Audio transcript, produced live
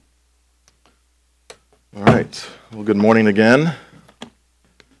All right. Well, good morning again.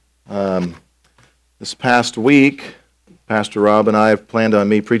 This past week, Pastor Rob and I have planned on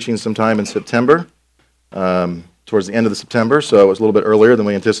me preaching sometime in September, towards the end of September, so it was a little bit earlier than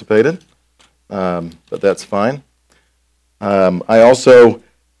we anticipated, but that's fine. I also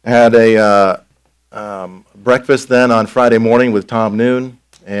had a breakfast then on Friday morning with Tom Noon,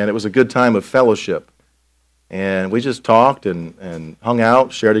 and it was a good time of fellowship. And we just talked and hung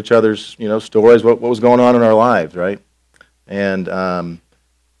out, shared each other's stories, what was going on in our lives, right? And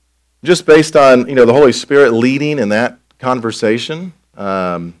just based on the Holy Spirit leading in that conversation,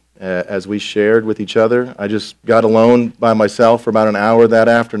 as we shared with each other, I just got alone by myself for about an hour that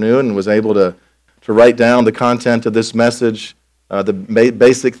afternoon and was able to write down the content of this message, the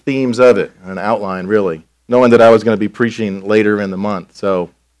basic themes of it, an outline really, knowing that I was going to be preaching later in the month. So.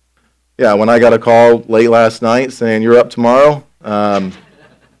 Yeah, when I got a call late last night saying you're up tomorrow,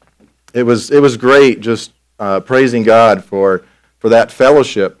 it was great just praising God for that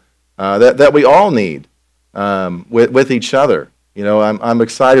fellowship that we all need with each other. I'm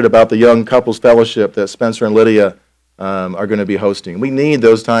excited about the young couples fellowship that Spencer and Lydia are going to be hosting. We need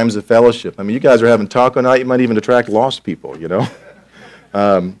those times of fellowship. I mean, you guys are having taco night. You might even attract lost people.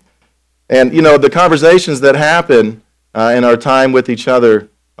 And the conversations that happen in our time with each other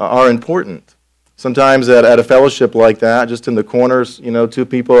are important. Sometimes at a fellowship like that, just in the corners, two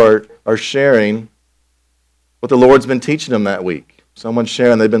people are sharing what the Lord's been teaching them that week. Someone's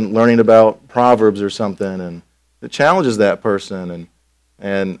sharing, they've been learning about Proverbs or something, and it challenges that person,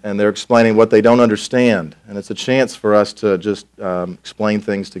 and they're explaining what they don't understand, and it's a chance for us to just explain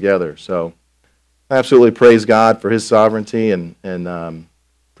things together. So I absolutely praise God for His sovereignty and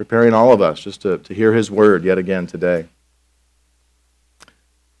preparing all of us just to hear His word yet again today.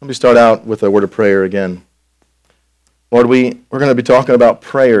 Let me start out with a word of prayer again. Lord, we're going to be talking about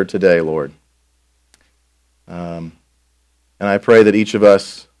prayer today, Lord. And I pray that each of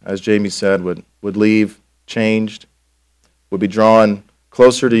us, as Jamie said, would leave changed, would be drawn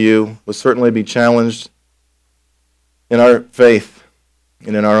closer to you, would certainly be challenged in our faith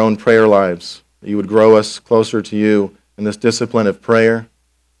and in our own prayer lives. That you would grow us closer to you in this discipline of prayer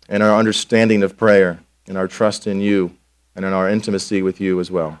and our understanding of prayer and our trust in you and in our intimacy with you as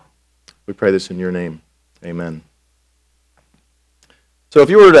well. We pray this in your name. Amen. So if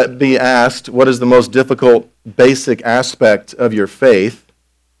you were to be asked what is the most difficult basic aspect of your faith,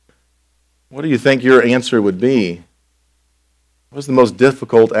 what do you think your answer would be? What is the most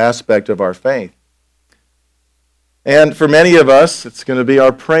difficult aspect of our faith? And for many of us, it's going to be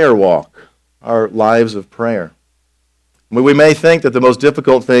our prayer walk, our lives of prayer. We may think that the most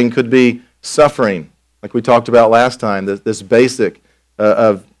difficult thing could be suffering, like we talked about last time, this basic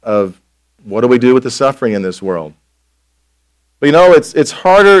of what do we do with the suffering in this world? But it's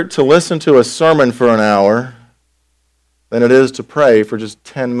harder to listen to a sermon for an hour than it is to pray for just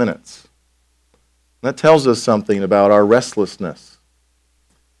 10 minutes. And that tells us something about our restlessness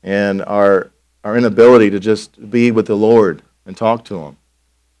and our inability to just be with the Lord and talk to Him.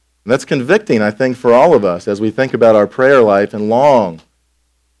 And that's convicting, I think, for all of us as we think about our prayer life and long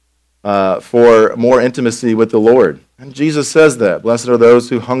for more intimacy with the Lord. And Jesus says that. Blessed are those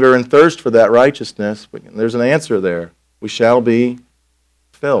who hunger and thirst for that righteousness. There's an answer there. We shall be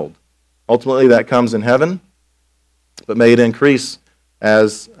filled. Ultimately, that comes in heaven, but may it increase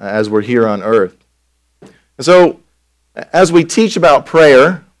as we're here on earth. And so, as we teach about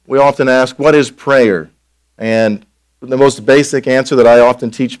prayer, we often ask, what is prayer? And the most basic answer that I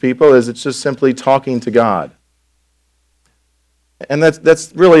often teach people is it's just simply talking to God. And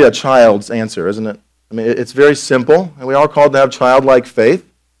that's really a child's answer, isn't it? I mean, it's very simple, and we are called to have childlike faith,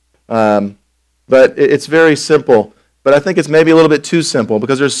 but it's very simple. But I think it's maybe a little bit too simple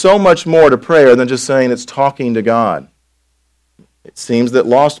because there's so much more to prayer than just saying it's talking to God. It seems that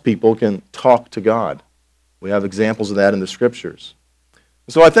lost people can talk to God. We have examples of that in the Scriptures.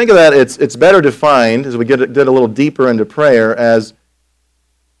 So I think of that it's better defined, as we get a little deeper into prayer, as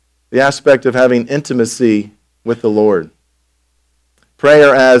the aspect of having intimacy with the Lord.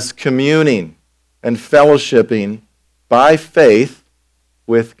 Prayer as communing and fellowshipping by faith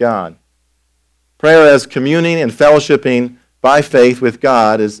with God. Prayer as communing and fellowshipping by faith with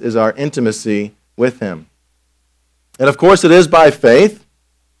God is our intimacy with Him. And of course it is by faith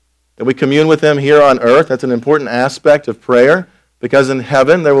that we commune with Him here on earth. That's an important aspect of prayer because in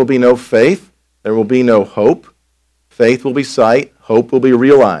heaven there will be no faith, there will be no hope. Faith will be sight, hope will be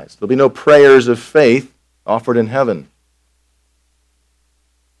realized. There will be no prayers of faith offered in heaven.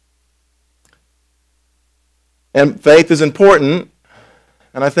 And faith is important,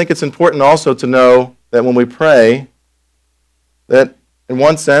 and I think it's important also to know that when we pray, that in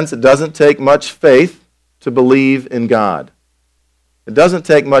one sense it doesn't take much faith to believe in God. It doesn't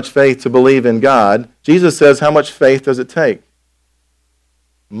take much faith to believe in God. Jesus says, how much faith does it take?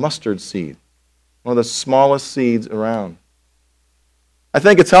 Mustard seed, one of the smallest seeds around. I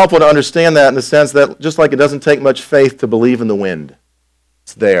think it's helpful to understand that in the sense that just like it doesn't take much faith to believe in the wind,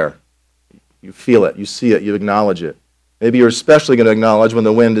 it's there. You feel it, you see it, you acknowledge it. Maybe you're especially going to acknowledge when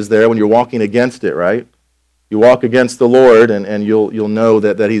the wind is there, when you're walking against it, right? You walk against the Lord and you'll know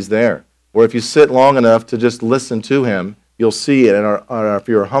that He's there. Or if you sit long enough to just listen to Him, you'll see it. And if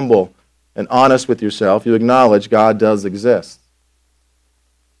you're humble and honest with yourself, you acknowledge God does exist.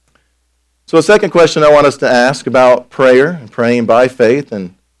 So a second question I want us to ask about prayer and praying by faith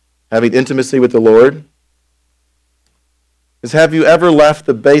and having intimacy with the Lord is, have you ever left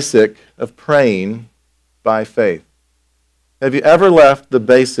the basic of praying by faith? Have you ever left the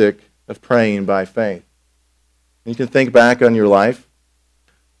basic of praying by faith? You can think back on your life.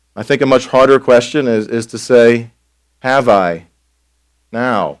 I think a much harder question is to say, have I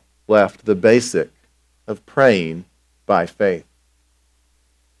now left the basic of praying by faith?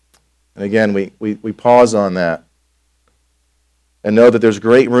 And again, we pause on that and know that there's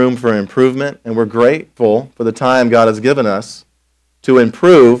great room for improvement, and we're grateful for the time God has given us to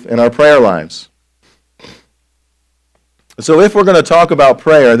improve in our prayer lives. So if we're going to talk about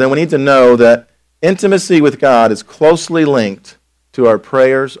prayer, then we need to know that intimacy with God is closely linked to our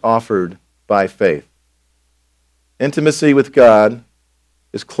prayers offered by faith. Intimacy with God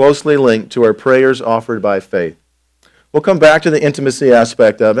is closely linked to our prayers offered by faith. We'll come back to the intimacy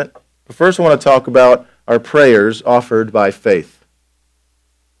aspect of it. But first I want to talk about our prayers offered by faith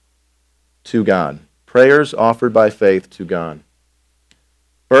to God. Prayers offered by faith to God.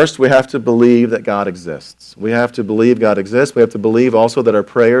 First, we have to believe that God exists. We have to believe God exists. We have to believe also that our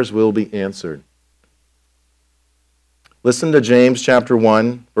prayers will be answered. Listen to James chapter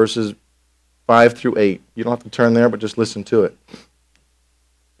 1, verses 5 through 8. You don't have to turn there, but just listen to it.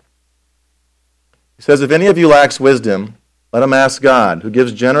 He says, if any of you lacks wisdom, let him ask God, who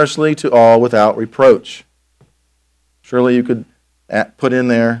gives generously to all without reproach. Surely you could put in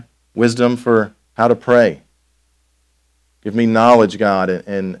there wisdom for how to pray. Give me knowledge, God,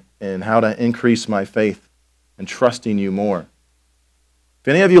 and how to increase my faith and trusting you more. If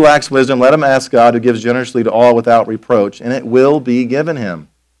any of you lacks wisdom, let him ask God, who gives generously to all without reproach, and it will be given him.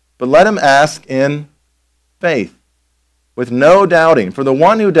 But let him ask in faith, with no doubting. For the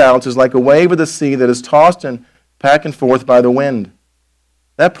one who doubts is like a wave of the sea that is tossed and back and forth by the wind.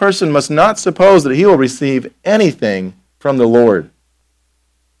 That person must not suppose that he will receive anything from the Lord.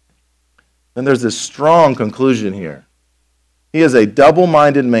 Then there's this strong conclusion here. He is a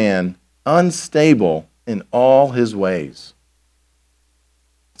double-minded man, unstable in all his ways.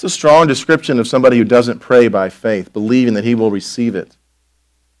 It's a strong description of somebody who doesn't pray by faith, believing that he will receive it.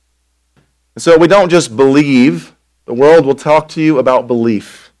 And so we don't just believe. The world will talk to you about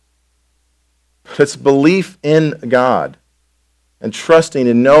belief. But it's belief in God and trusting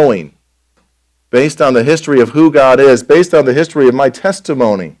and knowing, based on the history of who God is, based on the history of my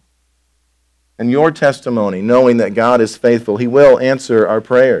testimony and your testimony, knowing that God is faithful. He will answer our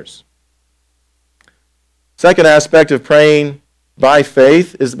prayers. Second aspect of praying by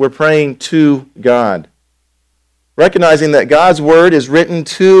faith is we're praying to God. Recognizing that God's word is written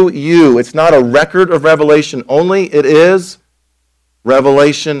to you. It's not a record of revelation only. It is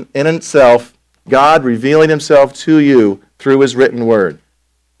revelation in itself, God revealing himself to you through his written word.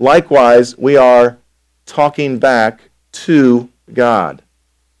 Likewise, we are talking back to God.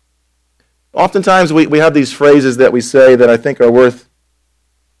 Oftentimes we have these phrases that we say that I think are worth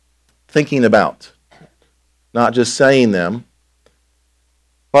thinking about, not just saying them.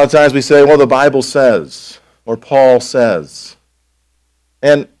 A lot of times we say, well, the Bible says, or Paul says.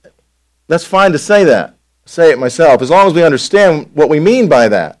 And that's fine to say that. Say it myself, as long as we understand what we mean by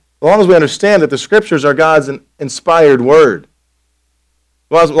that. As long as we understand that the Scriptures are God's inspired word.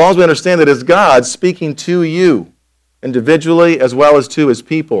 As long as we understand that it's God speaking to you, individually as well as to his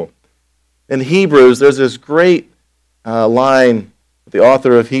people. In Hebrews, there's this great line that the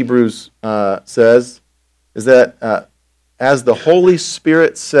author of Hebrews says, is that as the Holy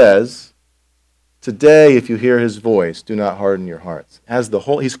Spirit says, today if you hear his voice, do not harden your hearts.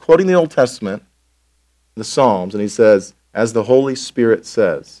 He's quoting the Old Testament, the Psalms, and he says, as the Holy Spirit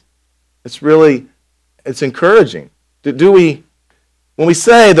says. It's encouraging. When we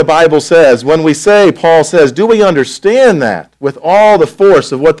say the Bible says, when we say Paul says, do we understand that with all the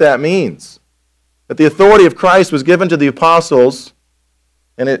force of what that means? That the authority of Christ was given to the apostles,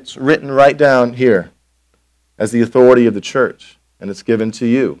 and it's written right down here as the authority of the church, and it's given to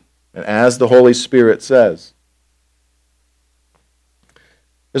you, and as the Holy Spirit says.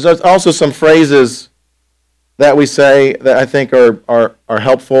 There's also some phrases that we say that I think are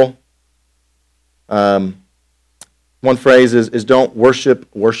helpful. One phrase is don't worship.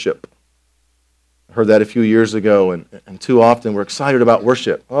 I heard that a few years ago, and too often we're excited about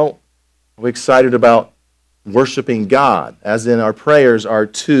worship. Well, we're excited about worshiping God, as in our prayers are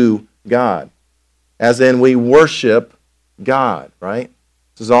to God, as in we worship God, right?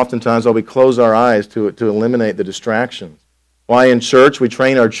 This is oftentimes why we close our eyes to eliminate the distractions. Why in church we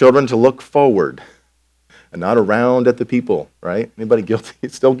train our children to look forward and not around at the people, right? Anybody guilty?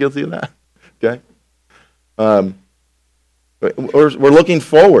 Still guilty of that? Okay. We're looking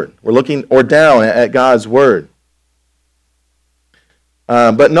forward. We're looking or down at God's word.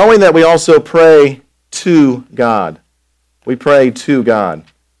 But knowing that we also pray to God. We pray to God.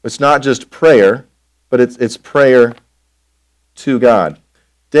 It's not just prayer, but it's prayer to God.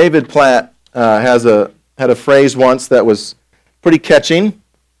 David Platt had a phrase once that was pretty catching,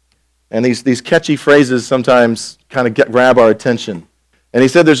 and these catchy phrases sometimes kind of grab our attention. And he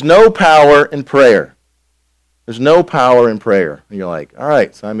said, "There's no power in prayer. There's no power in prayer." And you're like, all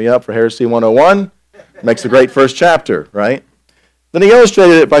right, sign me up for Heresy 101. Makes a great first chapter, right? Then he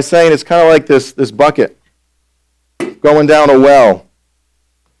illustrated it by saying it's kind of like this bucket going down a well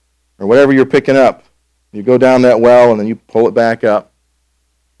or whatever you're picking up. You go down that well and then you pull it back up.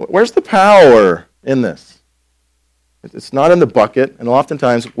 Where's the power in this? It's not in the bucket, and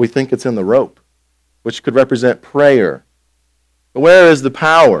oftentimes we think it's in the rope, which could represent prayer. But where is the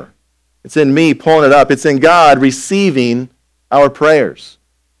power? It's in me pulling it up. It's in God receiving our prayers.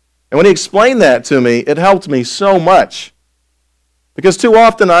 And when he explained that to me, it helped me so much. Because too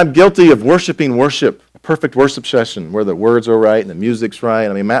often I'm guilty of worshiping worship, a perfect worship session where the words are right and the music's right.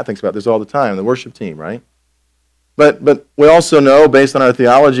 I mean, Matt thinks about this all the time, the worship team, right? But we also know, based on our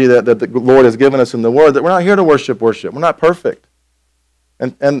theology that the Lord has given us in the Word, that we're not here to worship. We're not perfect.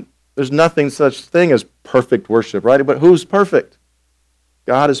 And there's nothing such thing as perfect worship, right? But who's perfect?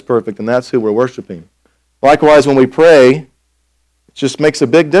 God is perfect, and that's who we're worshiping. Likewise, when we pray, it just makes a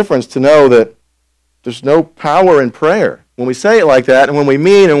big difference to know that there's no power in prayer. When we say it like that, and when we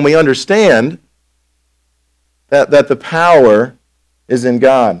mean and when we understand that the power is in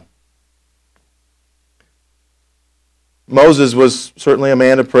God. Moses was certainly a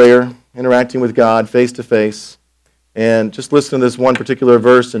man of prayer, interacting with God face to face. And just listen to this one particular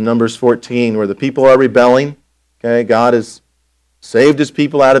verse in Numbers 14 where the people are rebelling. Okay, God has saved his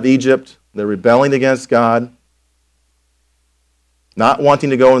people out of Egypt. They're rebelling against God, not wanting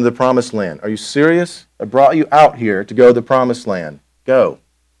to go into the promised land. Are you serious? I brought you out here to go to the promised land. Go,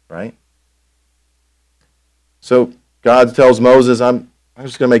 right? So God tells Moses, I'm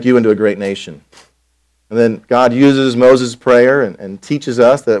just going to make you into a great nation. And then God uses Moses' prayer and teaches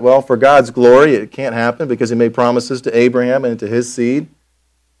us that, well, for God's glory, it can't happen because he made promises to Abraham and to his seed,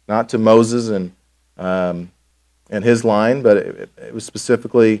 not to Moses and his line, but it was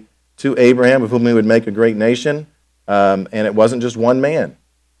specifically to Abraham, of whom he would make a great nation, and it wasn't just one man.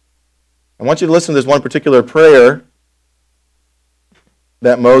 I want you to listen to this one particular prayer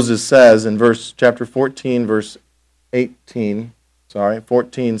that Moses says in chapter 14, verse 17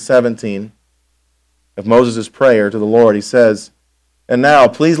 of Moses' prayer to the Lord. He says, "And now,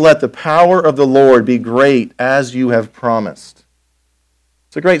 please let the power of the Lord be great as you have promised."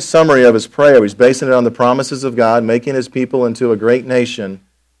 It's a great summary of his prayer. He's basing it on the promises of God, making his people into a great nation.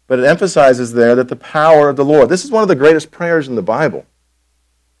 But it emphasizes there that the power of the Lord. This is one of the greatest prayers in the Bible.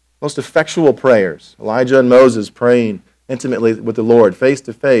 Most effectual prayers. Elijah and Moses praying intimately with the Lord, face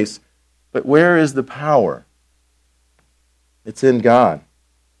to face. But where is the power? It's in God.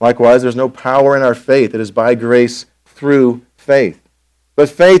 Likewise, there's no power in our faith. It is by grace through faith. But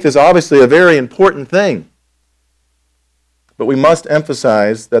faith is obviously a very important thing. But we must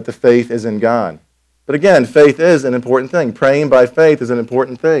emphasize that the faith is in God. But again, faith is an important thing. Praying by faith is an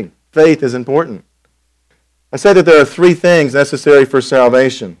important thing. Faith is important. I said that there are three things necessary for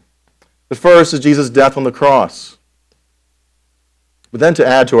salvation. The first is Jesus' death on the cross. But then to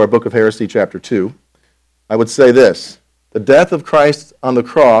add to our book of heresy, chapter 2, I would say this. The death of Christ on the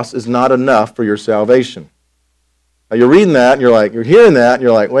cross is not enough for your salvation. Now you're reading that, and you're hearing that, and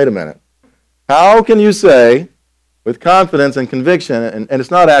you're like, wait a minute. How can you say, with confidence and conviction, and it's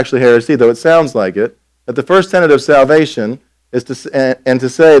not actually heresy, though it sounds like it, that the first tenet of salvation is to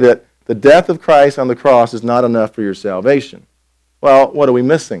say that the death of Christ on the cross is not enough for your salvation? Well, what are we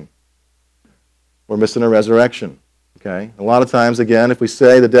missing? We're missing a resurrection. Okay? A lot of times, again, if we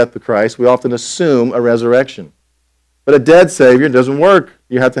say the death of Christ, we often assume a resurrection. But a dead Savior doesn't work.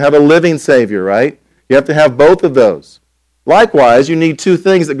 You have to have a living Savior, right? You have to have both of those. Likewise, you need two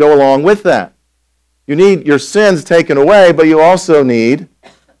things that go along with that. You need your sins taken away, but you also need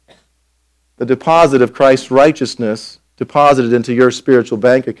the deposit of Christ's righteousness deposited into your spiritual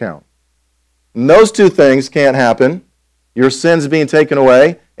bank account. And those two things can't happen, your sins being taken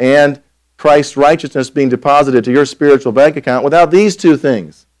away and Christ's righteousness being deposited to your spiritual bank account, without these two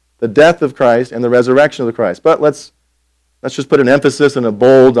things, the death of Christ and the resurrection of the Christ. But let's just put an emphasis and a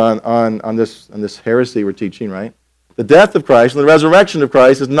bold on this heresy we're teaching, right? The death of Christ and the resurrection of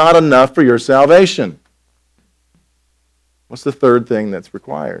Christ is not enough for your salvation. What's the third thing that's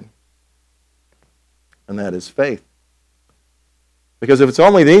required? And that is faith. Because if it's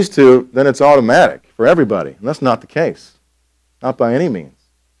only these two, then it's automatic for everybody. And that's not the case. Not by any means.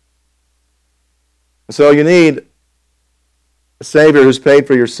 And so you need a Savior who's paid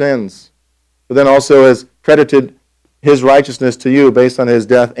for your sins, but then also has credited His righteousness to you based on His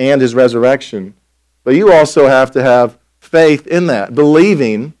death and His resurrection. But you also have to have faith in that,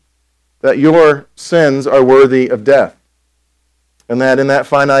 believing that your sins are worthy of death. And that in that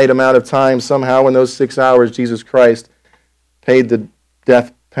finite amount of time, somehow in those 6 hours, Jesus Christ paid the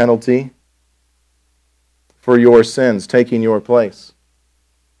death penalty for your sins, taking your place.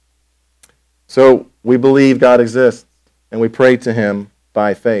 So we believe God exists, and we pray to Him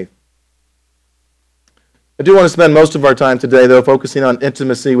by faith. I do want to spend most of our time today, though, focusing on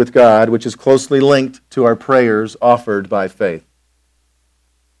intimacy with God, which is closely linked to our prayers offered by faith.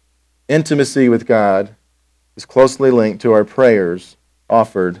 Intimacy with God is closely linked to our prayers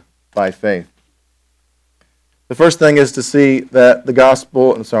offered by faith. The first thing is to see that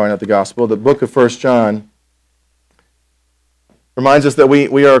the book of 1 John reminds us that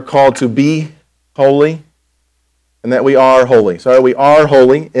we are called to be holy and that we are holy. So we are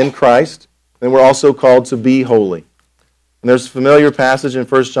holy in Christ, and we're also called to be holy. And there's a familiar passage in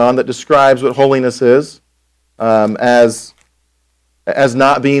 1 John that describes what holiness is as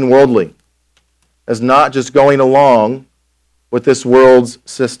not being worldly, as not just going along with this world's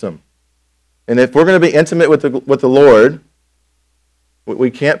system. And if we're going to be intimate with the Lord,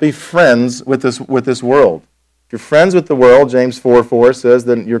 we can't be friends with this world. If you're friends with the world, James 4:4 says,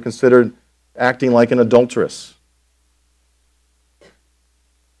 then you're considered acting like an adulteress.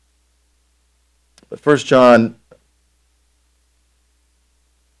 But 1 John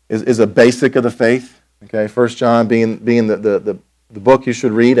is a basic of the faith. Okay, 1 John being the book you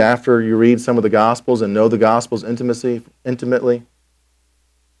should read after you read some of the Gospels and know the Gospels intimately.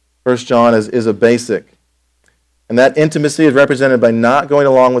 1 John is a basic. And that intimacy is represented by not going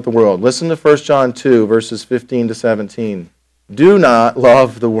along with the world. Listen to 1 John 2, verses 15 to 17. Do not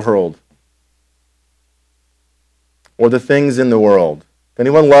love the world or the things in the world. If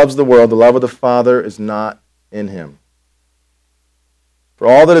anyone loves the world, the love of the Father is not in him. For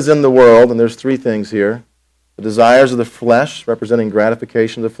all that is in the world, and there's three things here, the desires of the flesh, representing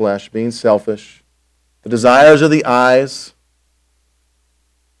gratification of the flesh, being selfish. The desires of the eyes,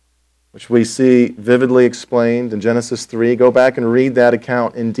 which we see vividly explained in Genesis 3. Go back and read that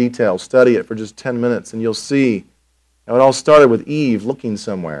account in detail. Study it for just 10 minutes, and you'll see how it all started with Eve looking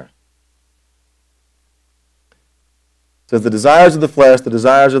somewhere. It says the desires of the flesh, the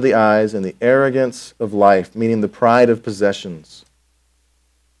desires of the eyes, and the arrogance of life, meaning the pride of possessions.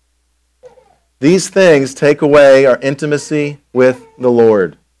 These things take away our intimacy with the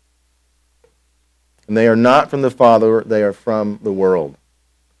Lord. And they are not from the Father, they are from the world.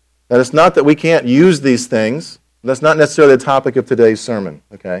 Now, it's not that we can't use these things. That's not necessarily the topic of today's sermon,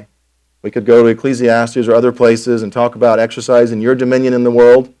 okay? We could go to Ecclesiastes or other places and talk about exercising your dominion in the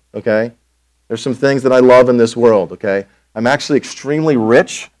world, okay? There's some things that I love in this world, okay? I'm actually extremely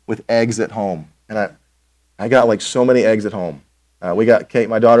rich with eggs at home. And I got like so many eggs at home. Kate,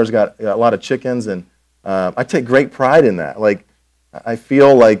 my daughter's got a lot of chickens, and I take great pride in that. Like, I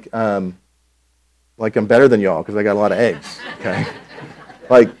feel like I'm better than y'all because I got a lot of eggs, okay?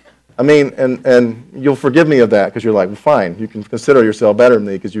 And you'll forgive me of that because you're like, well, fine, you can consider yourself better than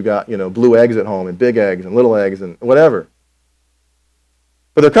me because you got, blue eggs at home and big eggs and little eggs and whatever.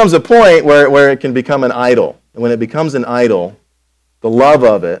 But there comes a point where it can become an idol. And when it becomes an idol, the love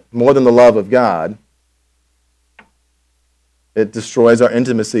of it, more than the love of God, it destroys our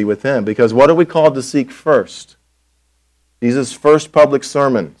intimacy with Him. Because what are we called to seek first? Jesus' first public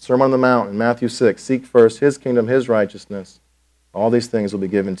sermon, Sermon on the Mount in Matthew 6, seek first His kingdom, His righteousness. All these things will be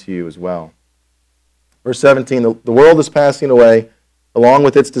given to you as well. Verse 17, the world is passing away along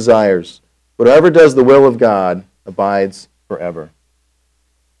with its desires. Whatever does the will of God abides forever.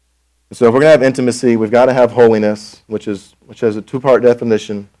 And so if we're going to have intimacy, we've got to have holiness, which has a two-part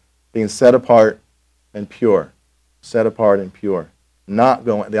definition, being set apart and pure. Set apart and pure.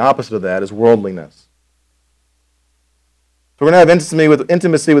 The opposite of that is worldliness. If we're going to have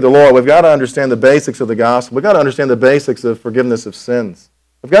intimacy with the Lord, we've got to understand the basics of the gospel. We've got to understand the basics of forgiveness of sins.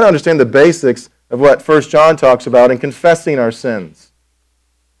 We've got to understand the basics of what 1 John talks about in confessing our sins.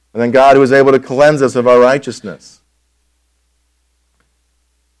 And then God who is able to cleanse us of our righteousness.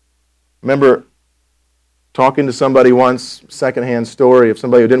 Remember talking to somebody once, secondhand story of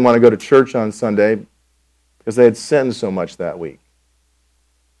somebody who didn't want to go to church on Sunday because they had sinned so much that week.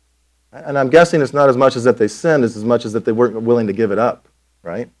 And I'm guessing it's not as much as that they sinned as much as that they weren't willing to give it up,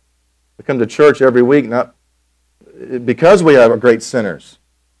 right? We come to church every week not because we are great sinners,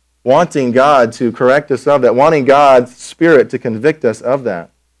 wanting God to correct us of that, wanting God's Spirit to convict us of that.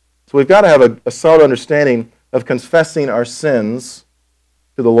 So we've got to have a solid understanding of confessing our sins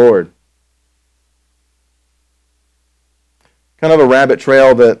to the Lord. Kind of a rabbit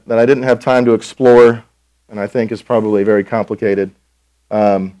trail that I didn't have time to explore, and I think is probably very complicated.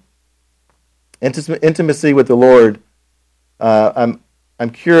 Intimacy with the Lord. I'm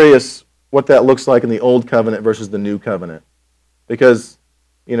curious what that looks like in the Old Covenant versus the New Covenant, because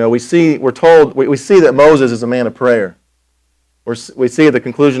we see that Moses is a man of prayer. We see at the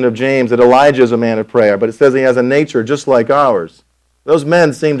conclusion of James that Elijah is a man of prayer, but it says he has a nature just like ours. Those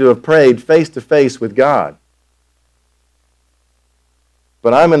men seem to have prayed face to face with God.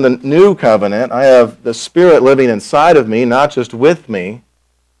 But I'm in the New Covenant. I have the Spirit living inside of me, not just with me.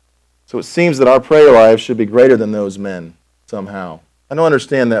 So it seems that our prayer lives should be greater than those men somehow. I don't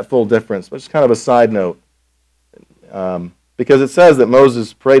understand that full difference, but it's kind of a side note. Because it says that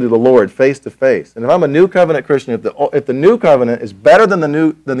Moses prayed to the Lord face to face. And if I'm a New Covenant Christian, if the New Covenant is better than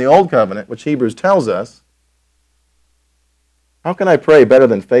the Old Covenant, which Hebrews tells us, how can I pray better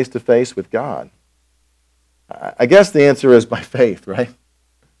than face to face with God? I guess the answer is by faith, right?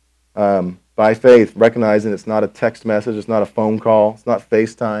 By faith, recognizing it's not a text message, it's not a phone call, it's not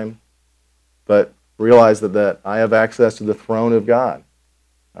FaceTime, but realize that I have access to the throne of God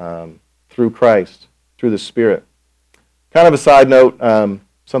through Christ, through the Spirit. Kind of a side note,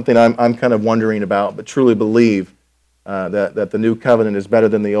 something I'm kind of wondering about, but truly believe that the New Covenant is better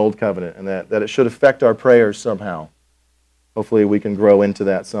than the Old Covenant, and that it should affect our prayers somehow. Hopefully we can grow into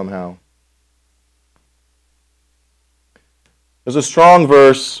that somehow. There's a strong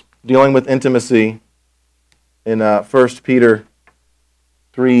verse dealing with intimacy in 1 Peter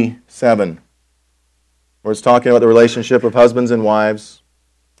 3:7, where it's talking about the relationship of husbands and wives.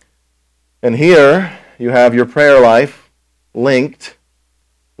 And here you have your prayer life linked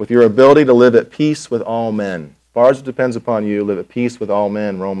with your ability to live at peace with all men. As far as it depends upon you, live at peace with all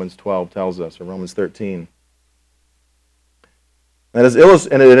men, Romans 12 tells us, or Romans 13. And it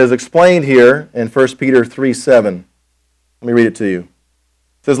is explained here in 1 Peter 3:7. Let me read it to you.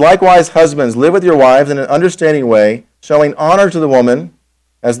 It says, "Likewise, husbands, live with your wives in an understanding way, showing honor to the woman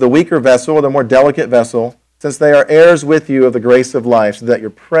as the weaker vessel or the more delicate vessel, since they are heirs with you of the grace of life, so that your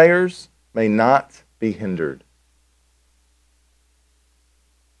prayers may not be hindered."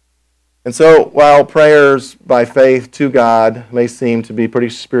 And so, while prayers by faith to God may seem to be pretty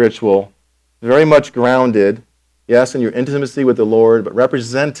spiritual, very much grounded, yes, in your intimacy with the Lord, but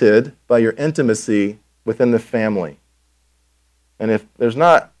represented by your intimacy within the family. And if there's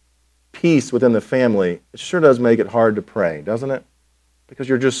not peace within the family, it sure does make it hard to pray, doesn't it? Because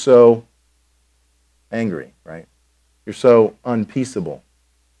you're just so angry, right? You're so unpeaceable.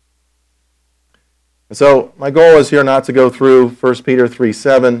 And so my goal is here not to go through 1 Peter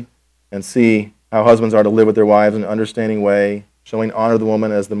 3:7 and see how husbands are to live with their wives in an understanding way, showing honor to the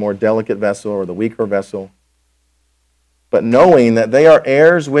woman as the more delicate vessel or the weaker vessel, but knowing that they are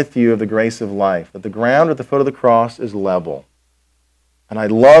heirs with you of the grace of life, that the ground at the foot of the cross is level. And I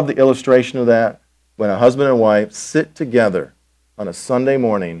love the illustration of that when a husband and wife sit together on a Sunday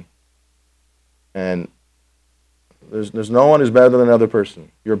morning, and there's no one who's better than another person.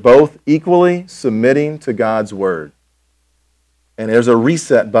 You're both equally submitting to God's Word. And there's a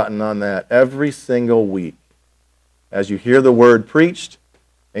reset button on that every single week as you hear the Word preached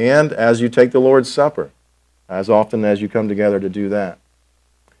and as you take the Lord's Supper, as often as you come together to do that.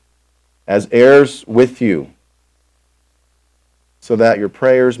 As heirs with you, so that your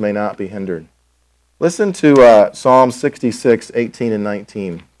prayers may not be hindered. Listen to Psalm 66, 18 and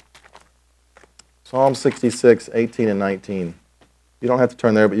 19. Psalm 66, 18 and 19. You don't have to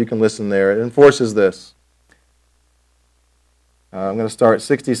turn there, but you can listen there. It enforces this. I'm going to start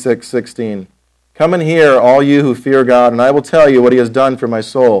 66, 16. "Come and hear, all you who fear God, and I will tell you what He has done for my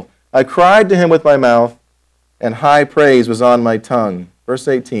soul. I cried to Him with my mouth, and high praise was on my tongue." Verse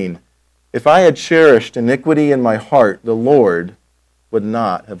 18. "If I had cherished iniquity in my heart, the Lord would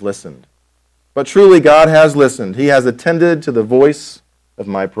not have listened. But truly God has listened. He has attended to the voice of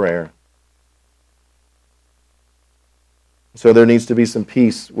my prayer." So there needs to be some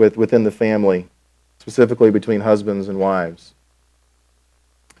peace within the family, specifically between husbands and wives.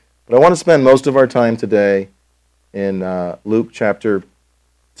 But I want to spend most of our time today in Luke chapter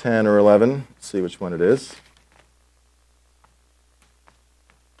 10 or 11. Let's see which one it is.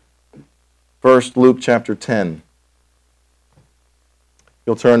 First, Luke chapter 10.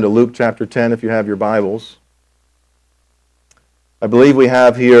 You'll turn to Luke chapter 10 if you have your Bibles. I believe we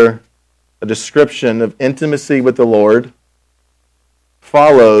have here a description of intimacy with the Lord,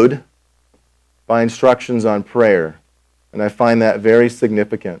 followed by instructions on prayer. And I find that very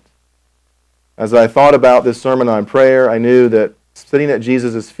significant. As I thought about this sermon on prayer, I knew that sitting at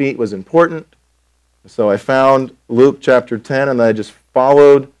Jesus' feet was important. So I found Luke chapter 10 and I just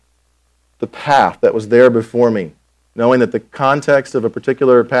followed the path that was there before me, knowing that the context of a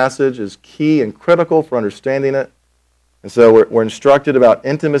particular passage is key and critical for understanding it. And so we're instructed about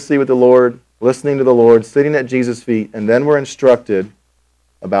intimacy with the Lord, listening to the Lord, sitting at Jesus' feet, and then we're instructed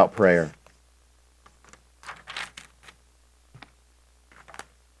about prayer.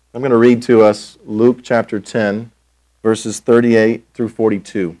 I'm going to read to us Luke chapter 10, verses 38 through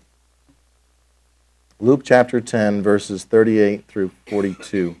 42. Luke chapter 10, verses 38 through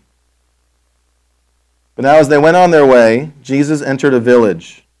 42. But now as they went on their way, Jesus entered a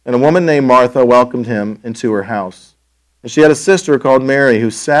village, and a woman named Martha welcomed him into her house. And she had a sister called Mary,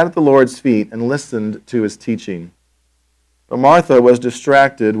 who sat at the Lord's feet and listened to his teaching. But Martha was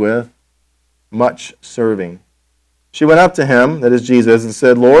distracted with much serving. She went up to him, that is Jesus, and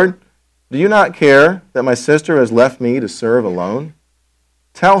said, "Lord, do you not care that my sister has left me to serve alone?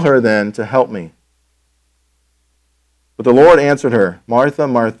 Tell her then to help me." But the Lord answered her, "Martha,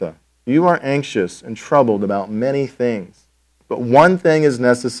 Martha, you are anxious and troubled about many things, but one thing is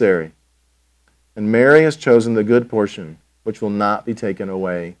necessary, and Mary has chosen the good portion, which will not be taken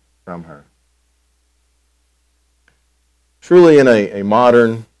away from her." Truly in a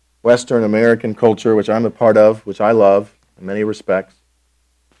modern Western American culture, which I'm a part of, which I love in many respects.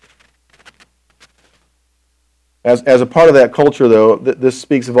 As a part of that culture, though, this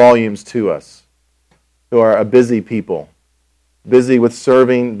speaks volumes to us, who are a busy people, busy with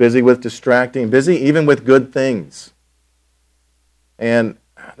serving, busy with distracting, busy even with good things. And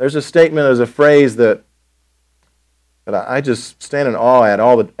there's a statement, there's a phrase that I just stand in awe at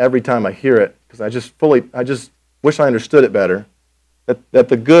every time I hear it, because I just wish I understood it better. That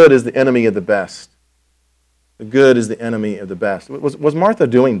the good is the enemy of the best. The good is the enemy of the best. Was Martha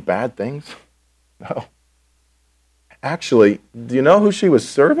doing bad things? No. Actually, do you know who she was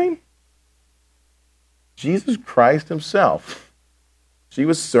serving? Jesus Christ himself. She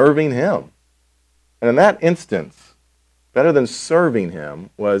was serving him. And in that instance, better than serving him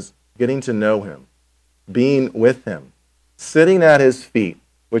was getting to know him, being with him, sitting at his feet,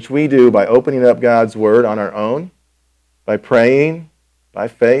 which we do by opening up God's word on our own, by praying, by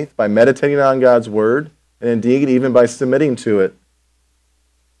faith, by meditating on God's word, and indeed even by submitting to it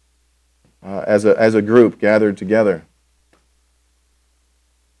as a group gathered together.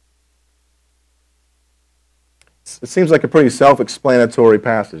 It seems like a pretty self-explanatory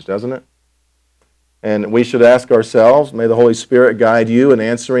passage, doesn't it? And we should ask ourselves, may the Holy Spirit guide you in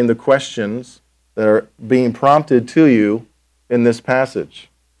answering the questions that are being prompted to you in this passage.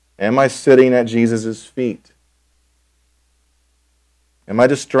 Am I sitting at Jesus' feet? Am I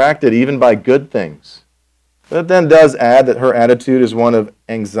distracted even by good things? But it then does add that her attitude is one of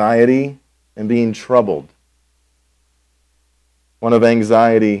anxiety and being troubled. One of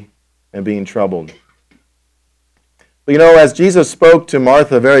anxiety and being troubled. But as Jesus spoke to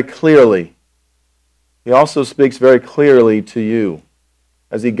Martha very clearly, he also speaks very clearly to you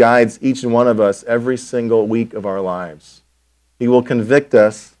as he guides each and one of us every single week of our lives. He will convict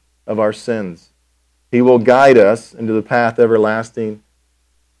us of our sins. He will guide us into the path everlasting.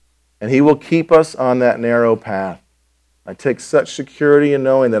 And he will keep us on that narrow path. I take such security in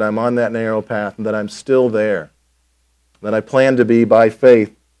knowing that I'm on that narrow path and that I'm still there. That I plan to be by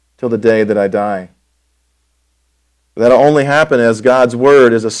faith till the day that I die. That'll only happen as God's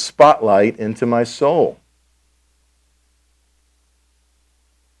word is a spotlight into my soul.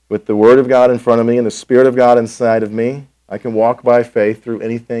 With the word of God in front of me and the Spirit of God inside of me, I can walk by faith through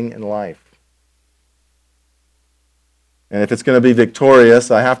anything in life. And if it's going to be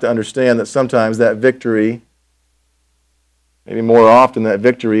victorious, I have to understand that sometimes that victory, maybe more often that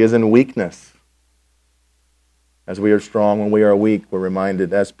victory is in weakness. As we are strong when we are weak, we're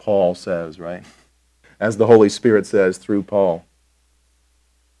reminded, as Paul says, right? As the Holy Spirit says through Paul.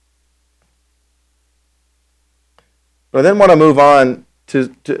 But I then want to move on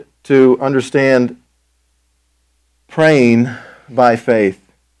to understand praying by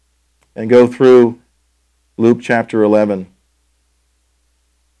faith and go through Luke chapter 11.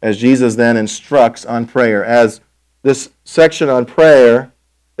 As Jesus then instructs on prayer. As this section on prayer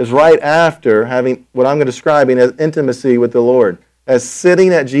is right after having what I'm describing as intimacy with the Lord, as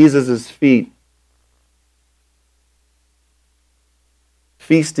sitting at Jesus' feet,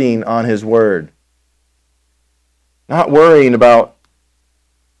 feasting on His Word, not worrying about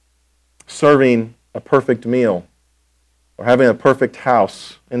serving a perfect meal or having a perfect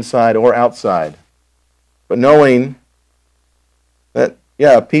house inside or outside, but knowing that,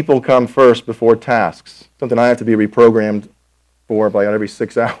 people come first before tasks, something I have to be reprogrammed for by every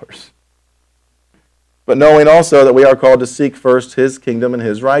 6 hours. But knowing also that we are called to seek first His kingdom and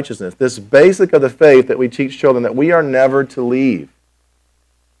His righteousness. This basic of the faith that we teach children, that we are never to leave.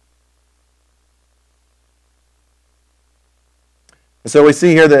 And so we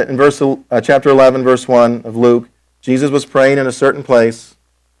see here that in chapter 11, verse 1 of Luke, Jesus was praying in a certain place,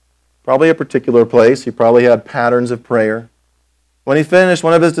 probably a particular place. He probably had patterns of prayer. When he finished,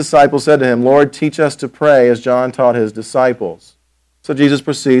 one of His disciples said to Him, "Lord, teach us to pray as John taught his disciples." So Jesus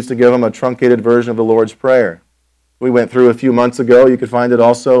proceeds to give him a truncated version of the Lord's Prayer. We went through a few months ago. You could find it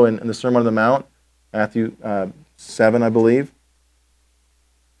also in the Sermon on the Mount, Matthew 7, I believe.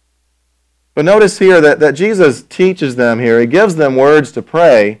 But notice here that Jesus teaches them here. He gives them words to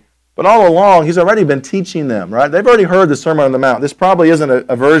pray, but all along He's already been teaching them, right? They've already heard the Sermon on the Mount. This probably isn't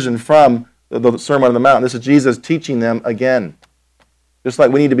a version from the Sermon on the Mount. This is Jesus teaching them again. Just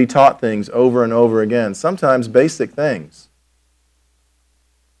like we need to be taught things over and over again, sometimes basic things.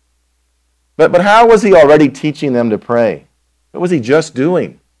 But how was He already teaching them to pray? What was He just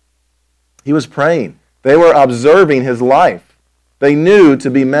doing? He was praying. They were observing His life. They knew to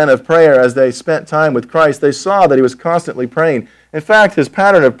be men of prayer as they spent time with Christ. They saw that He was constantly praying. In fact, His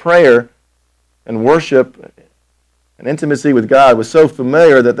pattern of prayer and worship and intimacy with God was so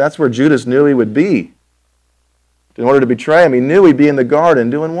familiar that that's where Judas knew he would be. In order to betray Him, he knew he'd be in the garden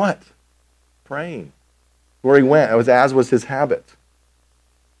doing what? Praying. Where he went, as was his habit.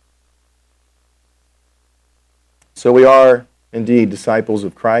 So we are indeed disciples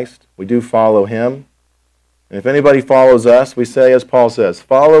of Christ. We do follow Him. And if anybody follows us, we say, as Paul says,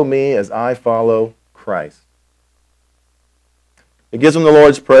 "Follow me as I follow Christ." It gives them the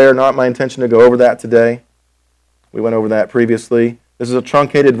Lord's Prayer. Not my intention to go over that today. We went over that previously. This is a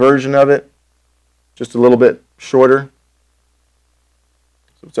truncated version of it, just a little bit shorter.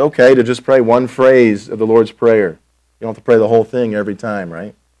 So it's okay to just pray one phrase of the Lord's Prayer. You don't have to pray the whole thing every time,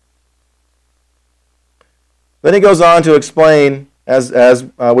 right? Then he goes on to explain, as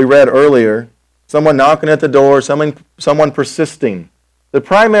we read earlier, someone knocking at the door, someone persisting. The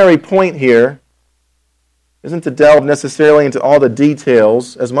primary point here isn't to delve necessarily into all the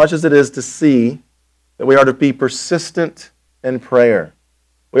details as much as it is to see that we are to be persistent in prayer.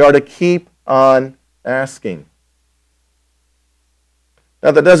 We are to keep on asking.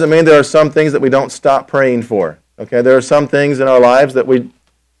 Now, that doesn't mean there are some things that we don't stop praying for. Okay, there are some things in our lives that we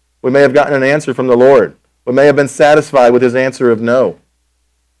may have gotten an answer from the Lord. We may have been satisfied with His answer of no.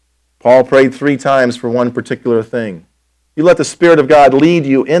 Paul prayed 3 times for one particular thing. You let the Spirit of God lead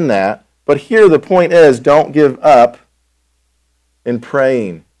you in that, but here the point is, don't give up in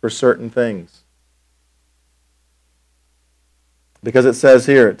praying for certain things. Because it says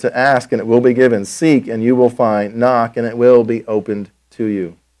here, to ask and it will be given, seek and you will find, knock and it will be opened to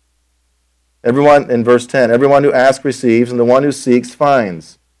you. Everyone, in verse 10, everyone who asks receives, and the one who seeks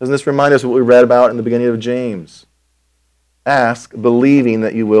finds. Doesn't this remind us of what we read about in the beginning of James? Ask, believing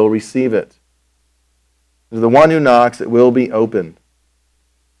that you will receive it. To the one who knocks, it will be opened.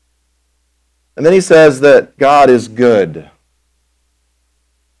 And then he says that God is good.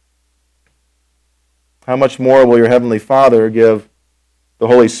 How much more will your Heavenly Father give the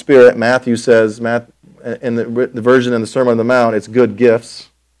Holy Spirit? Matthew says, in the version in the Sermon on the Mount, it's good gifts.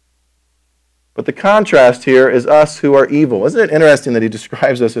 But the contrast here is us who are evil. Isn't it interesting that he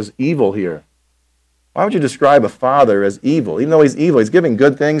describes us as evil here? Why would you describe a father as evil? Even though he's evil, he's giving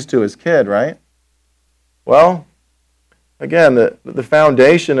good things to his kid, right? Well, again, the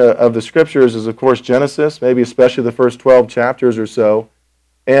foundation of the Scriptures is, of course, Genesis, maybe especially the first 12 chapters or so.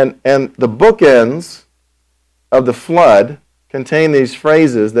 And the bookends of the flood contain these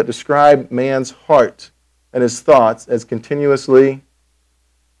phrases that describe man's heart and his thoughts as continuously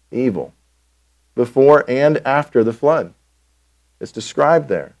evil, before and after the flood. It's described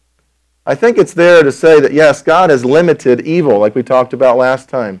there. I think it's there to say that, yes, God has limited evil, like we talked about last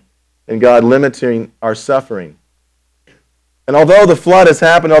time, and God limiting our suffering. And although the flood has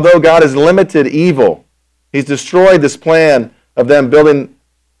happened, although God has limited evil, He's destroyed this plan of them building...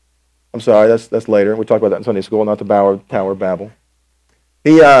 I'm sorry, that's later. We talked about that in Sunday school, not the Tower of Babel.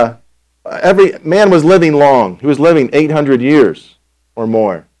 Every man was living long. He was living 800 years or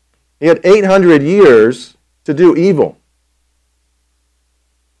more. He had 800 years to do evil.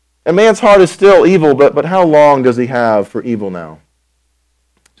 And man's heart is still evil, but how long does he have for evil now?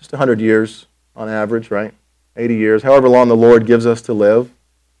 Just 100 years on average, right? 80 years, however long the Lord gives us to live.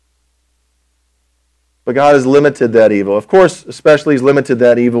 But God has limited that evil. Of course, especially He's limited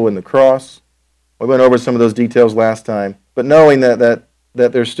that evil in the cross. We went over some of those details last time. But knowing that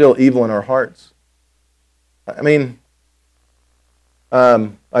there's still evil in our hearts. I mean,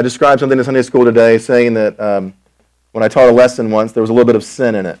 I described something in Sunday school today saying that when I taught a lesson once, there was a little bit of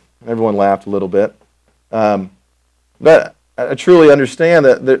sin in it. Everyone laughed a little bit. But I truly understand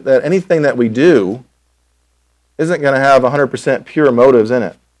that anything that we do isn't going to have 100% pure motives in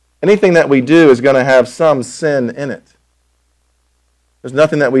it. Anything that we do is going to have some sin in it. There's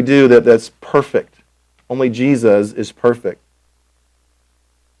nothing that we do that's perfect. Only Jesus is perfect.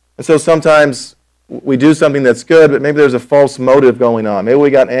 And so sometimes we do something that's good, but maybe there's a false motive going on. Maybe we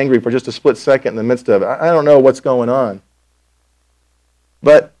got angry for just a split second in the midst of it. I don't know what's going on.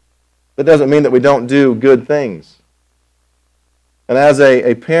 But that doesn't mean that we don't do good things. And as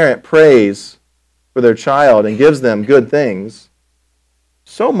a parent prays for their child and gives them good things,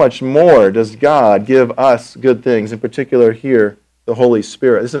 so much more does God give us good things, in particular here, the Holy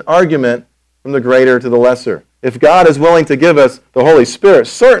Spirit. It's an argument from the greater to the lesser. If God is willing to give us the Holy Spirit,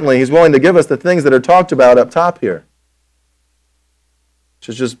 certainly He's willing to give us the things that are talked about up top here, which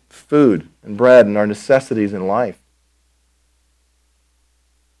is just food and bread and our necessities in life.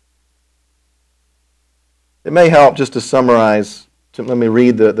 It may help just to summarize. Let me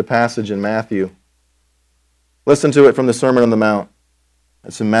read the passage in Matthew. Listen to it from the Sermon on the Mount.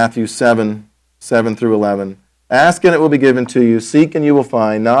 It's in Matthew 7 through 11. Ask and it will be given to you. Seek and you will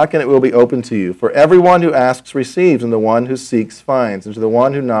find. Knock and it will be opened to you. For everyone who asks receives, and the one who seeks finds. And to the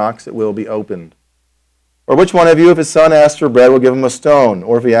one who knocks it will be opened. Or which one of you, if his son asks for bread, will give him a stone?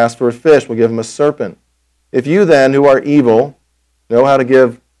 Or if he asks for a fish, will give him a serpent? If you then, who are evil, know how to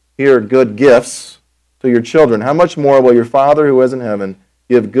give here good gifts to your children, how much more will your Father who is in heaven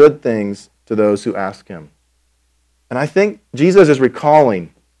give good things to those who ask Him? And I think Jesus is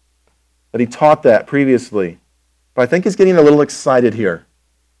recalling that He taught that previously. But I think He's getting a little excited here.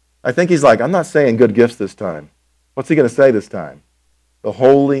 I think He's like, I'm not saying good gifts this time. What's He going to say this time? The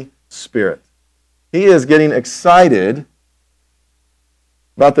Holy Spirit. He is getting excited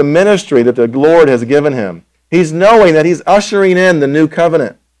about the ministry that the Lord has given Him. He's knowing that He's ushering in the new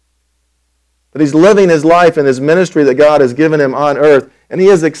covenant. That He's living His life in His ministry that God has given Him on earth. And He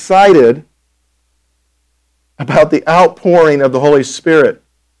is excited about the outpouring of the Holy Spirit.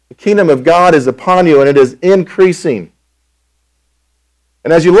 The kingdom of God is upon you, and it is increasing.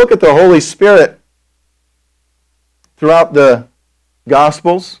 And as you look at the Holy Spirit throughout the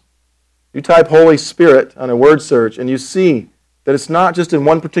Gospels, you type Holy Spirit on a word search, and you see that it's not just in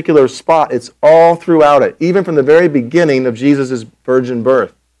one particular spot, it's all throughout it, even from the very beginning of Jesus' virgin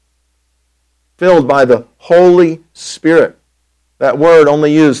birth. Filled by the Holy Spirit. That word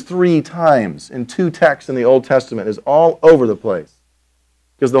only used 3 times in 2 texts in the Old Testament, is all over the place.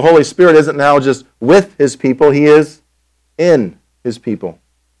 Because the Holy Spirit isn't now just with His people, He is in His people.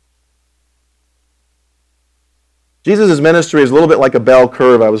 Jesus' ministry is a little bit like a bell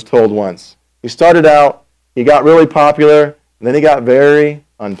curve, I was told once. He started out, He got really popular, and then He got very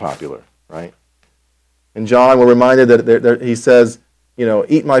unpopular, right? In John, we're reminded that He says,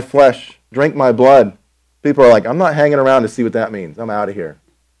 eat my flesh, drink my blood. People are like, I'm not hanging around to see what that means. I'm out of here.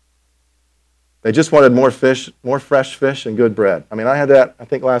 They just wanted more fish, more fresh fish and good bread. I mean, I had that, I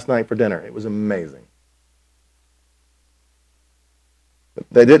think, last night for dinner. It was amazing.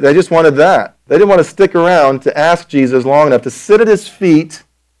 They just wanted that. They didn't want to stick around to ask Jesus long enough to sit at His feet.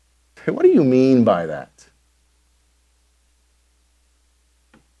 What do you mean by that?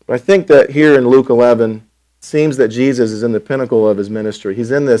 But I think that here in Luke 11, it seems that Jesus is in the pinnacle of His ministry.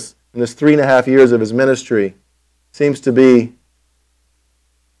 He's in this 3.5 years of His ministry, seems to be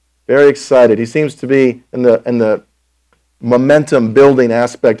very excited. He seems to be in the momentum building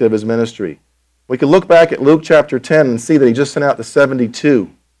aspect of His ministry. We can look back at Luke chapter 10 and see that He just sent out the 72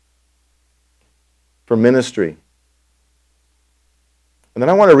 for ministry. And then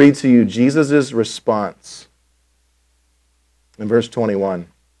I want to read to you Jesus' response in verse 21.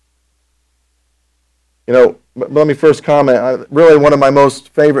 But let me first comment. Really, one of my most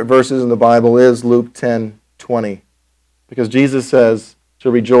favorite verses in the Bible is Luke 10:20. Because Jesus says to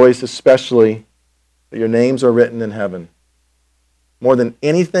rejoice especially that your names are written in heaven. More than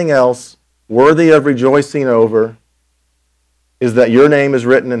anything else worthy of rejoicing over is that your name is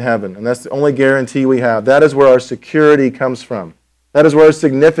written in heaven. And that's the only guarantee we have. That is where our security comes from. That is where our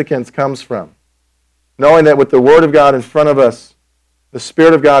significance comes from. Knowing that with the Word of God in front of us, the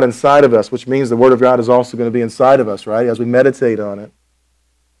Spirit of God inside of us, which means the Word of God is also going to be inside of us, right, as we meditate on it,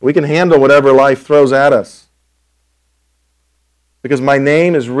 We can handle whatever life throws at us. Because my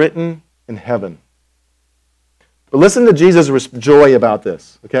name is written in heaven. But listen to Jesus' joy about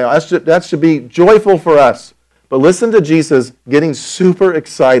this. Okay, that should be joyful for us. But listen to Jesus getting super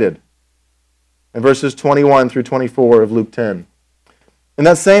excited in verses 21 through 24 of Luke 10. In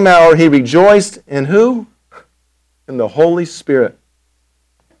that same hour, he rejoiced in who? In the Holy Spirit.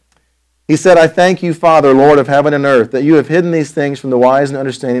 He said, I thank you, Father, Lord of heaven and earth, that you have hidden these things from the wise and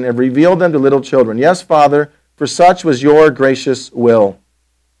understanding and have revealed them to little children. Yes, Father, for such was your gracious will.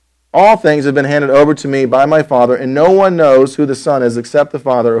 All things have been handed over to me by my Father, and no one knows who the Son is except the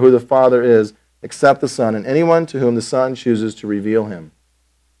Father, or who the Father is except the Son, and anyone to whom the Son chooses to reveal him.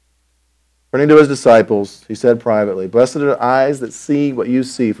 Turning to his disciples, he said privately, Blessed are the eyes that see what you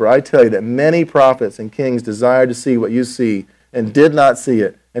see, for I tell you that many prophets and kings desired to see what you see and did not see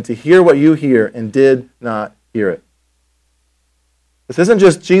it, and to hear what you hear and did not hear it. This isn't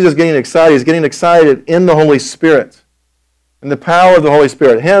just Jesus getting excited. He's getting excited in the Holy Spirit, in the power of the Holy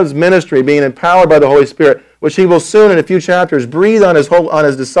Spirit. His ministry being empowered by the Holy Spirit, which he will soon in a few chapters breathe on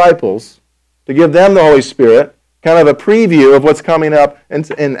his disciples to give them the Holy Spirit, kind of a preview of what's coming up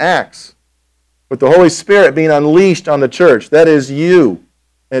in Acts. With the Holy Spirit being unleashed on the church. That is you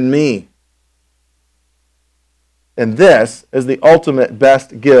and me. And this is the ultimate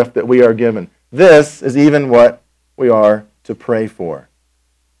best gift that we are given. This is even what we are to pray for.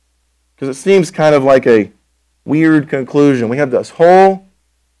 Because it seems kind of like a weird conclusion. We have this whole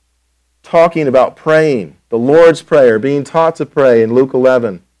talking about praying, the Lord's Prayer, being taught to pray in Luke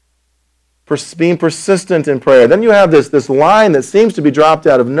 11, being persistent in prayer. Then you have this line that seems to be dropped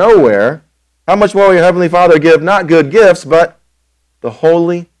out of nowhere. How much more will your Heavenly Father give not good gifts, but the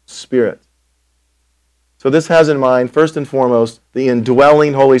Holy Spirit? So this has in mind, first and foremost, the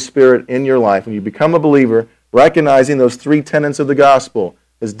indwelling Holy Spirit in your life. When you become a believer, recognizing those three tenets of the gospel,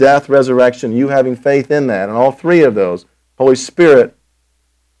 his death, resurrection, you having faith in that, and all three of those, Holy Spirit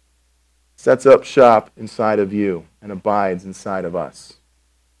sets up shop inside of you and abides inside of us.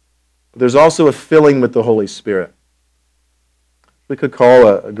 But there's also a filling with the Holy Spirit. We could call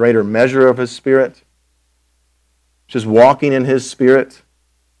a greater measure of his Spirit, which is walking in his Spirit.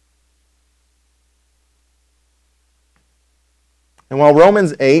 And while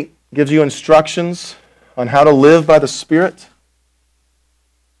Romans 8 gives you instructions on how to live by the Spirit,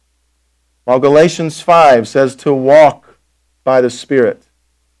 while Galatians 5 says to walk by the Spirit,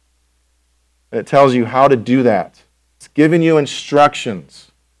 and it tells you how to do that. It's giving you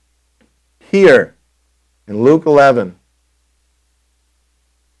instructions. Here, in Luke 11,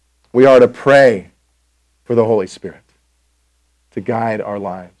 we are to pray for the Holy Spirit to guide our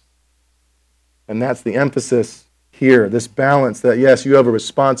lives. And that's the emphasis here, this balance that, yes, you have a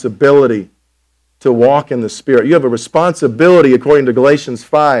responsibility to walk in the Spirit. You have a responsibility, according to Galatians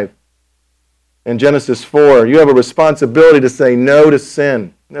 5 and Genesis 4. You have a responsibility to say no to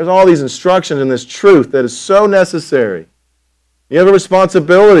sin. There's all these instructions and this truth that is so necessary. You have a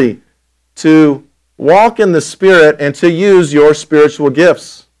responsibility to walk in the Spirit and to use your spiritual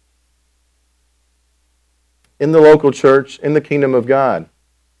gifts in the local church, in the kingdom of God.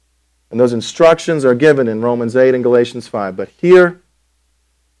 And those instructions are given in Romans 8 and Galatians 5. But here,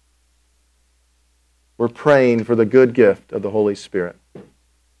 we're praying for the good gift of the Holy Spirit,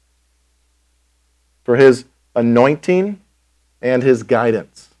 for his anointing and his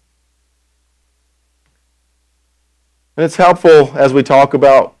guidance. And it's helpful as we talk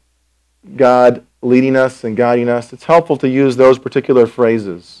about God leading us and guiding us, it's helpful to use those particular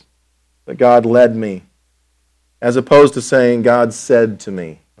phrases, that God led me, as opposed to saying God said to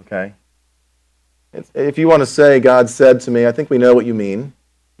me, okay? If you want to say God said to me, I think we know what you mean.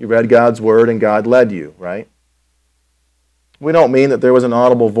 You read God's word and God led you, right? We don't mean that there was an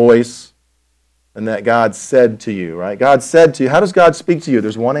audible voice and that God said to you, right? God said to you. How does God speak to you?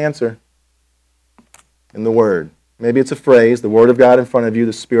 There's one answer in the Word. Maybe it's a phrase, the Word of God in front of you,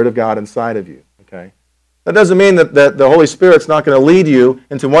 the Spirit of God inside of you, okay? That doesn't mean that the Holy Spirit's not going to lead you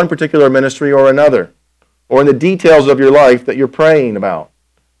into one particular ministry or another, or in the details of your life that you're praying about.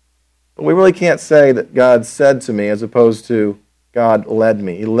 But we really can't say that God said to me as opposed to God led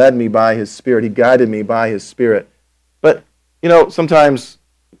me. He led me by his Spirit. He guided me by his Spirit. But, sometimes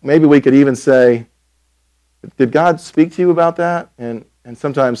maybe we could even say, did God speak to you about that? And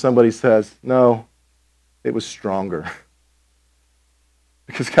sometimes somebody says, no, it was stronger.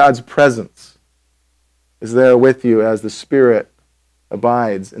 Because God's presence is there with you as the Spirit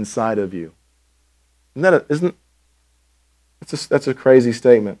abides inside of you. That's a crazy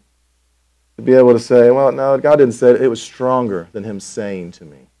statement. To be able to say, well, no, God didn't say it. It was stronger than him saying to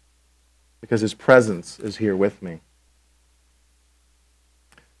me. Because his presence is here with me.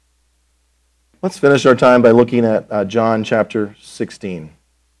 Let's finish our time by looking at John chapter 16.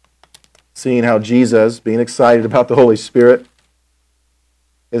 Seeing how Jesus, being excited about the Holy Spirit,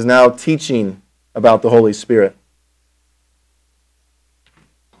 is now teaching about the Holy Spirit.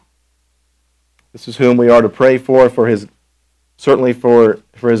 This is whom we are to pray for his, certainly for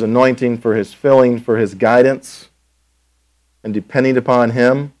his anointing, for his filling, for his guidance, and depending upon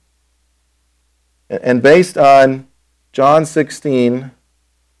him. And based on John 16,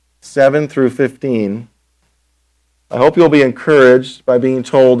 7 through 15, I hope you'll be encouraged by being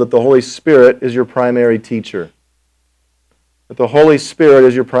told that the Holy Spirit is your primary teacher. That the Holy Spirit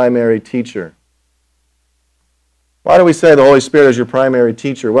is your primary teacher. Why do we say the Holy Spirit is your primary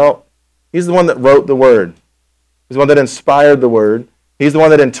teacher? Well, He's the one that wrote the Word. He's the one that inspired the Word. He's the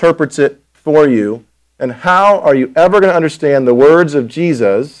one that interprets it for you. And how are you ever going to understand the words of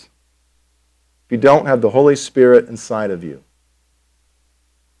Jesus if you don't have the Holy Spirit inside of you?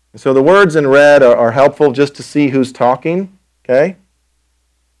 And so the words in red are helpful just to see who's talking, okay?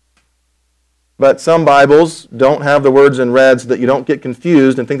 But some Bibles don't have the words in red so that you don't get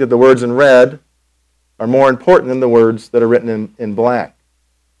confused and think that the words in red are more important than the words that are written in black.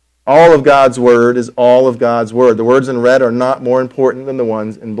 All of God's Word is all of God's Word. The words in red are not more important than the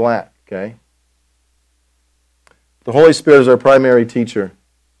ones in black, okay? The Holy Spirit is our primary teacher.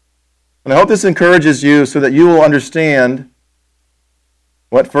 And I hope this encourages you so that you will understand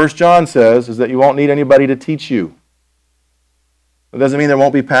what 1 John says is that you won't need anybody to teach you. It doesn't mean there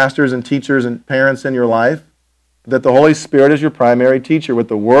won't be pastors and teachers and parents in your life, but that the Holy Spirit is your primary teacher with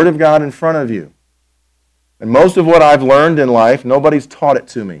the Word of God in front of you. And most of what I've learned in life, nobody's taught it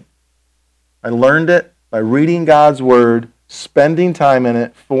to me. I learned it by reading God's Word, spending time in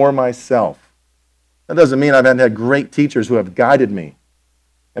it for myself. That doesn't mean I've had great teachers who have guided me.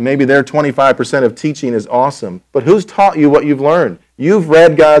 And maybe their 25% of teaching is awesome. But who's taught you what you've learned? You've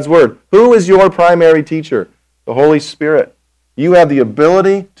read God's Word. Who is your primary teacher? The Holy Spirit. You have the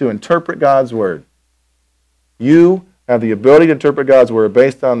ability to interpret God's Word. You have the ability to interpret God's Word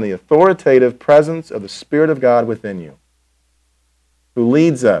based on the authoritative presence of the Spirit of God within you, who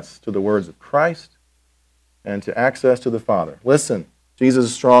leads us to the words of Christ and to access to the Father. Listen,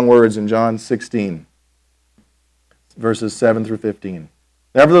 Jesus' strong words in John 16, verses 7 through 15.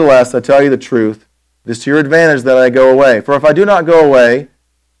 Nevertheless, I tell you the truth, it is to your advantage that I go away. For if I do not go away,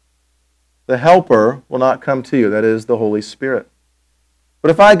 the Helper will not come to you, that is, the Holy Spirit.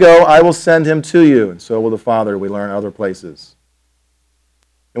 But if I go, I will send him to you, and so will the Father, we learn other places.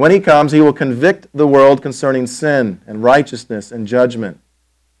 And when he comes, he will convict the world concerning sin and righteousness and judgment.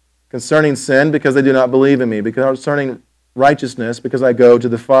 Concerning sin, because they do not believe in me. Concerning righteousness, because I go to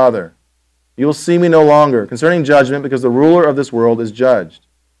the Father. You will see me no longer. Concerning judgment, because the ruler of this world is judged.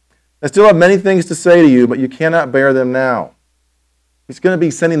 I still have many things to say to you, but you cannot bear them now. He's going to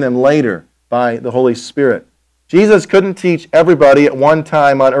be sending them later by the Holy Spirit. Jesus couldn't teach everybody at one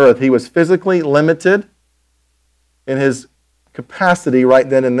time on earth. He was physically limited in his capacity right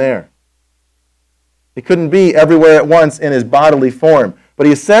then and there. He couldn't be everywhere at once in his bodily form. But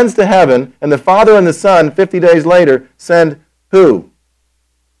he ascends to heaven, and the Father and the Son, 50 days later, send who?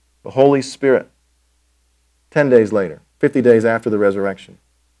 The Holy Spirit. 10 days later, 50 days after the resurrection.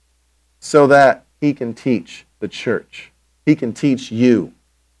 So that he can teach the church. He can teach you.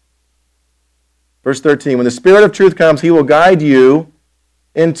 Verse 13, when the Spirit of truth comes, he will guide you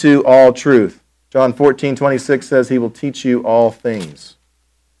into all truth. John 14:26 says he will teach you all things.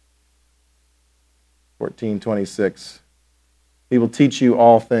 14:26. He will teach you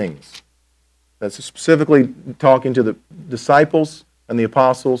all things. That's specifically talking to the disciples and the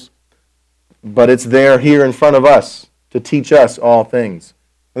apostles, but it's there here in front of us to teach us all things.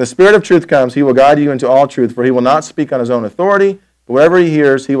 When the Spirit of truth comes, he will guide you into all truth, for he will not speak on his own authority, but wherever he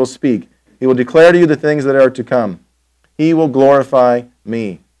hears, he will speak. He will declare to you the things that are to come. He will glorify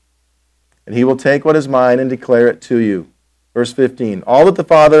me. And he will take what is mine and declare it to you. Verse 15, all that the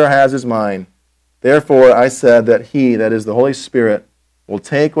Father has is mine. Therefore I said that he, that is the Holy Spirit, will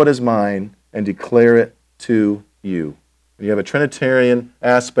take what is mine and declare it to you. And you have a Trinitarian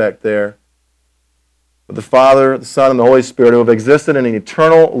aspect there. But the Father, the Son, and the Holy Spirit who have existed in an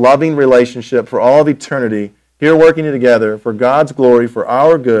eternal, loving relationship for all of eternity, here working together for God's glory, for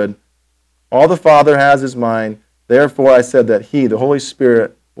our good. All the Father has is mine. Therefore I said that he, the Holy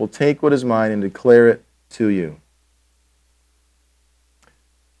Spirit, will take what is mine and declare it to you.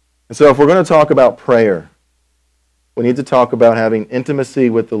 And so if we're going to talk about prayer, we need to talk about having intimacy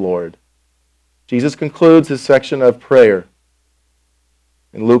with the Lord. Jesus concludes his section of prayer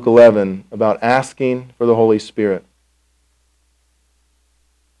in Luke 11 about asking for the Holy Spirit.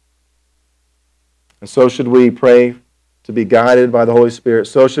 And so should we pray to be guided by the Holy Spirit,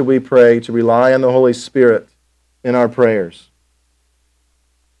 so should we pray to rely on the Holy Spirit in our prayers.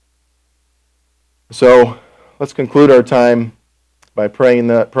 So let's conclude our time by praying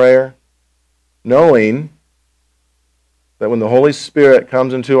that prayer, knowing that when the Holy Spirit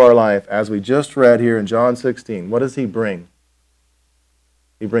comes into our life, as we just read here in John 16, what does He bring?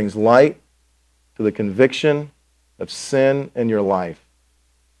 He brings light to the conviction of sin in your life.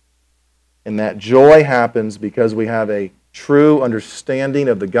 And that joy happens because we have a true understanding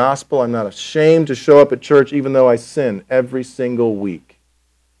of the gospel. I'm not ashamed to show up at church even though I sin every single week,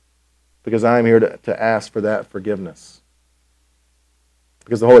 because I'm here to ask for that forgiveness.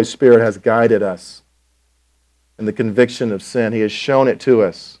 Because the Holy Spirit has guided us in the conviction of sin. He has shown it to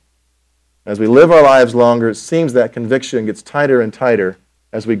us. As we live our lives longer, it seems that conviction gets tighter and tighter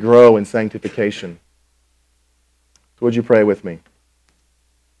as we grow in sanctification. So would you pray with me?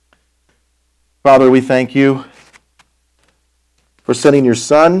 Father, we thank you for sending your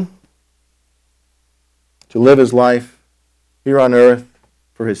Son to live his life here on earth,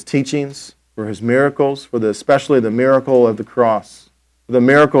 for his teachings, for his miracles, for especially the miracle of the cross, for the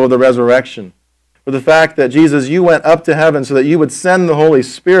miracle of the resurrection, for the fact that, Jesus, you went up to heaven so that you would send the Holy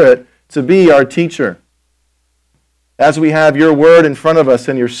Spirit to be our teacher. As we have your word in front of us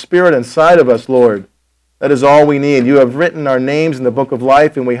and your Spirit inside of us, Lord, that is all we need. You have written our names in the book of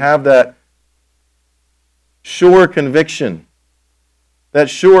life, and we have that sure conviction, that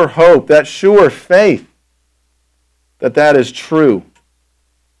sure hope, that sure faith that is true.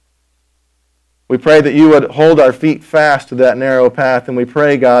 We pray that you would hold our feet fast to that narrow path, and we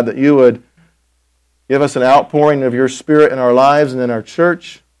pray, God, that you would give us an outpouring of your Spirit in our lives and in our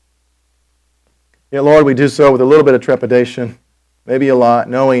church. Yet, Lord, we do so with a little bit of trepidation, maybe a lot,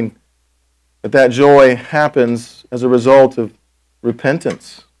 knowing that joy happens as a result of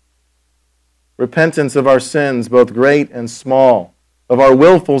repentance. Repentance of our sins, both great and small, of our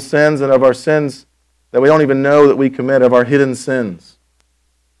willful sins and of our sins that we don't even know that we commit, of our hidden sins.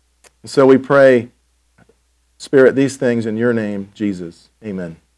 And so we pray, Spirit, these things in your name, Jesus. Amen.